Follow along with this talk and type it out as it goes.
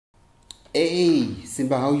Hey,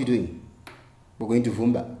 Simba, how you doing? We're going to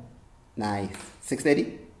Vimbai. Nice.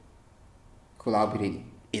 6:30? Cool, I'll be ready.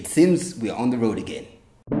 It seems we're on the road again.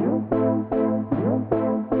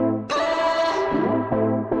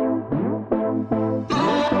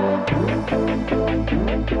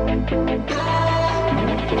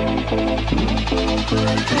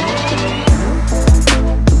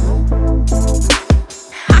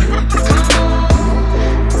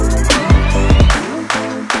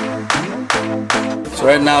 So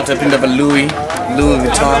right now, tapping up a Louis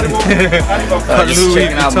Vuitton. Just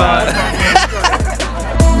checking out my.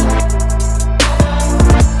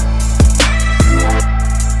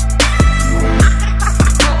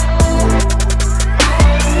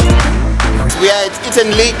 We are at Eaton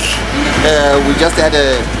Lake. We just had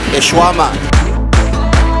a shawarma.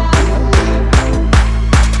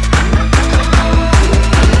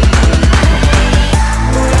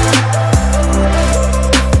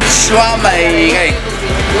 Shawarma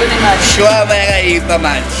yakaipa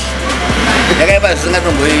manje yakaipa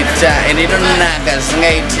zvingatomboita ende inonaka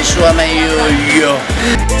zvingaiti shawarma iyoyo.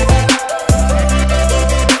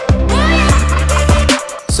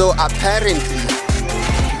 So apparently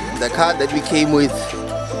the car that we came with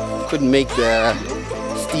couldn't make the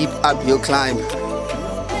steep uphill climb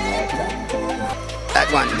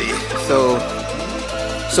that one day. So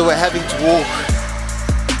we're having to walk.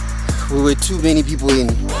 We were too many people in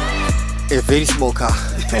a very small car.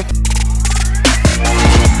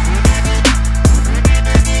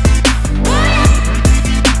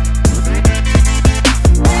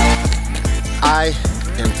 I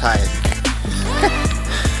am tired.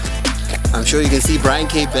 I'm sure you can see Brian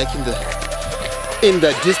K back in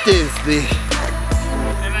the distance there.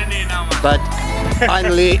 But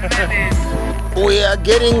finally we are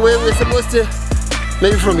getting where we're supposed to.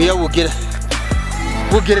 Maybe from here we'll get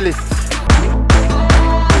a lift.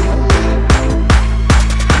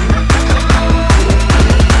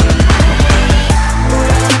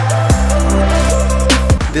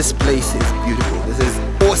 This place is beautiful. This is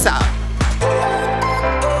awesome.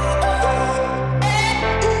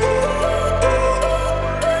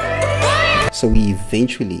 So we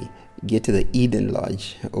eventually get to the Eden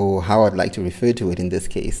Lodge, or how I'd like to refer to it in this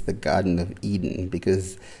case, the Garden of Eden,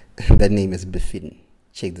 because that name is befitting.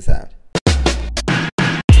 Check this out.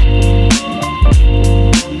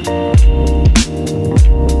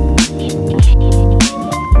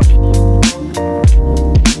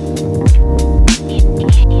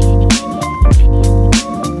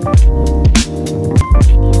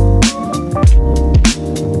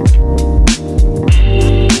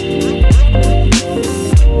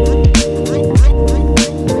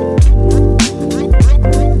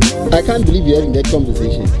 I can't believe you're having that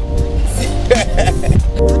conversation.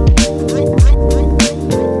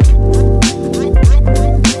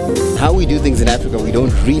 How we do things in Africa, we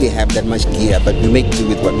don't really have that much gear, but we make do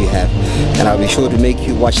with what we have. And I'll be sure to make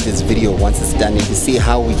you watch this video once it's done and to see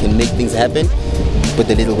how we can make things happen with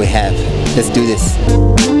the little we have. Let's do this.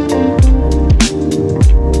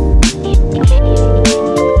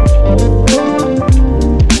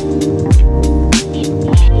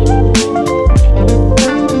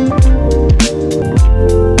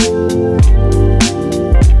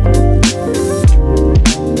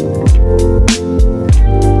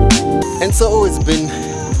 So it's been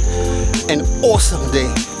an awesome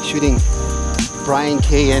day shooting Brian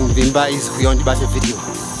K and Vimbai's Beyond Butter video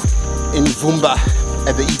in Vimbai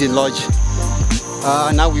at the Eden Lodge.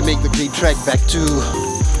 Now we make the great trek back to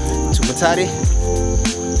Matare,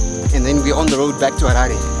 and then we're on the road back to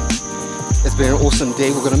Harare. It's been an awesome day.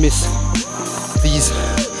 We're gonna miss these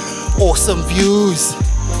awesome views.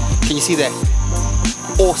 Can you see that?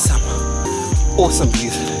 Awesome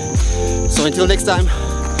views. So until next time,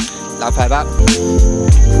 love, bye bye.